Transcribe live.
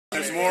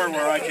There's more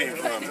where I came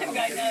from.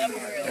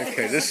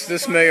 Okay,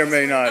 this may or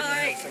may not.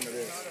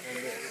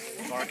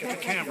 Mark at the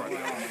camera.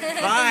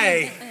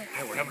 Hi.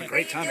 Hi, we're having a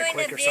great time at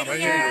Quaker Summer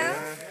here.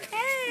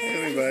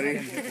 Hey, everybody.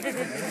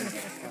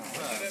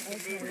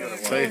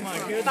 Say,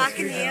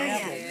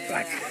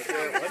 Back.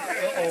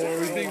 Oh, are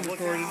we being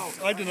recorded?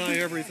 I deny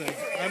everything.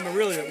 I'm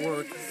really at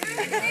work.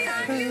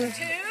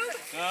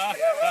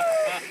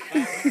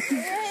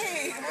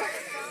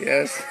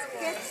 yes.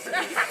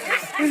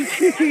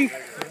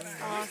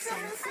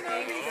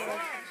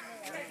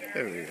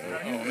 There we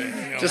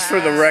go. Just for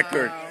the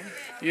record,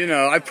 you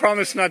know, I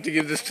promise not to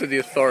give this to the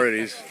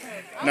authorities.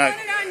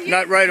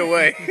 Not right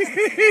away.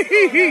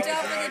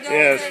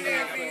 Yes.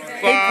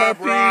 Bob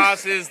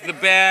Ross is the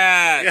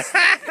best.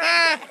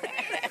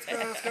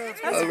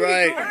 All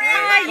right.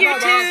 Hi, you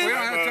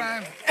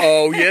too.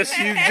 Oh, yes,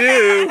 you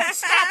do.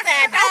 Stop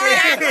that.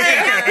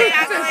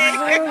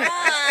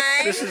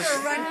 This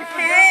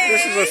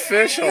is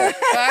official.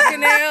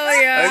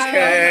 Bacchanalia.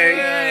 Okay.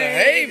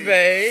 Hey,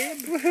 babe.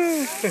 You're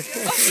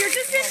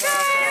just in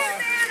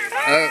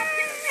time.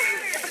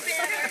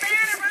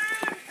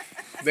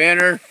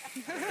 Banner.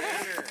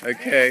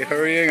 Okay,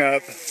 hurrying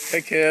up.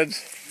 Hey,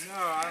 kids.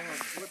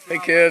 Hey,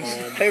 kids.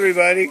 Hey,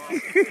 everybody.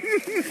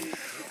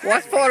 Well,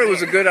 I thought it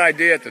was a good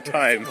idea at the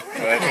time. But...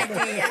 I love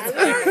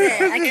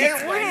it. I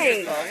can't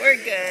wait. Oh, we're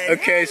good.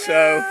 Okay,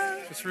 so...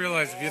 Just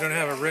realize if you don't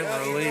have a written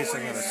release,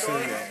 I'm going to sue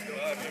you.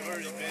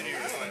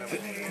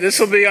 This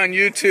will be on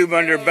YouTube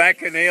under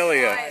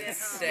Bacchanalia.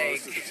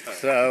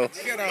 So,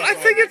 I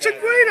think it's a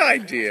great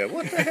idea.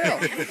 What the hell?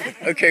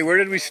 Okay, where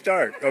did we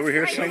start? Over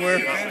here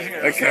somewhere?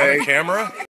 Okay. Camera?